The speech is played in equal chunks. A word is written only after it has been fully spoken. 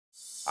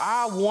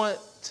I want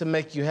to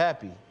make you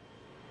happy,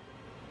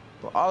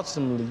 but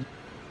ultimately,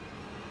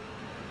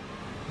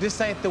 this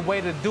ain't the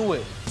way to do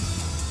it.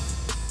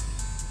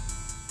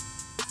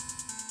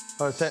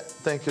 All right,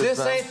 thank you. This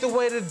Van. ain't the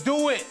way to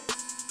do it.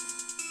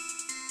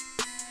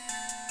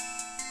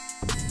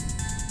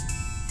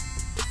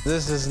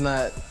 This is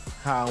not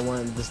how I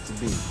wanted this to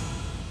be.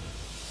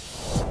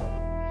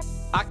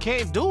 I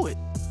can't do it.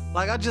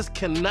 Like, I just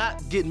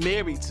cannot get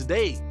married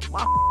today.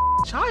 My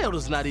child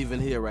is not even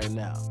here right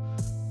now.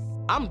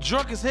 I'm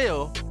drunk as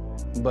hell.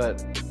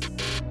 But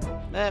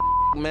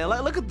Man,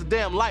 like, look at the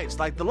damn lights.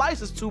 Like, the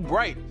lights is too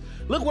bright.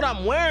 Look what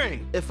I'm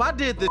wearing. If I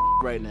did this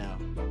right now,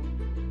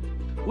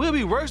 we'll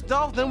be worse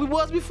off than we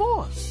was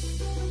before.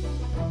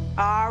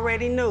 I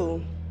already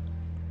knew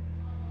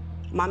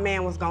my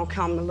man was gonna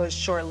come a little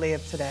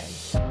short-lived today.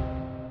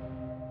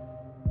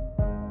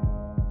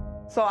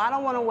 So I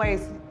don't wanna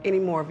waste any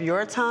more of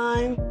your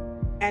time,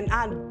 and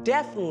I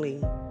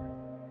definitely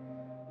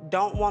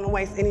don't wanna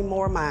waste any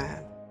more of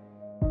mine.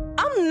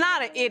 I'm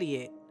not an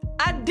idiot.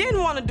 I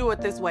didn't want to do it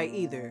this way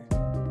either.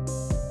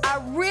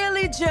 I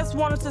really just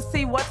wanted to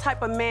see what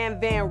type of man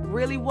Van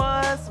really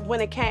was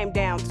when it came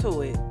down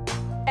to it.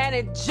 And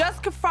it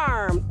just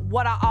confirmed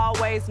what I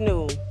always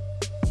knew.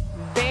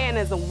 Van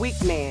is a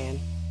weak man.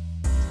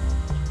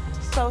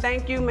 So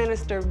thank you,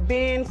 Minister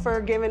Ben,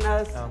 for giving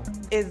us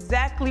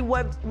exactly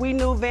what we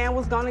knew Van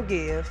was gonna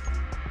give.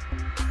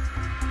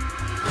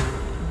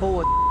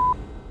 Bull.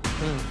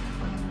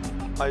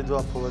 I do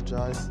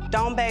apologize.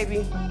 Don't,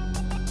 baby.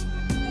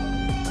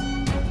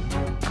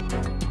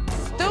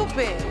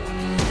 Stupid.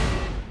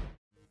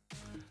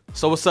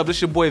 So what's up?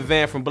 This your boy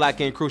Van from Black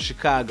Ink Crew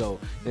Chicago.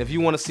 And if you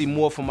want to see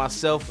more from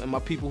myself and my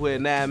people here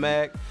at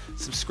NAMAG,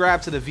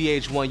 subscribe to the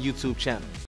VH1 YouTube channel.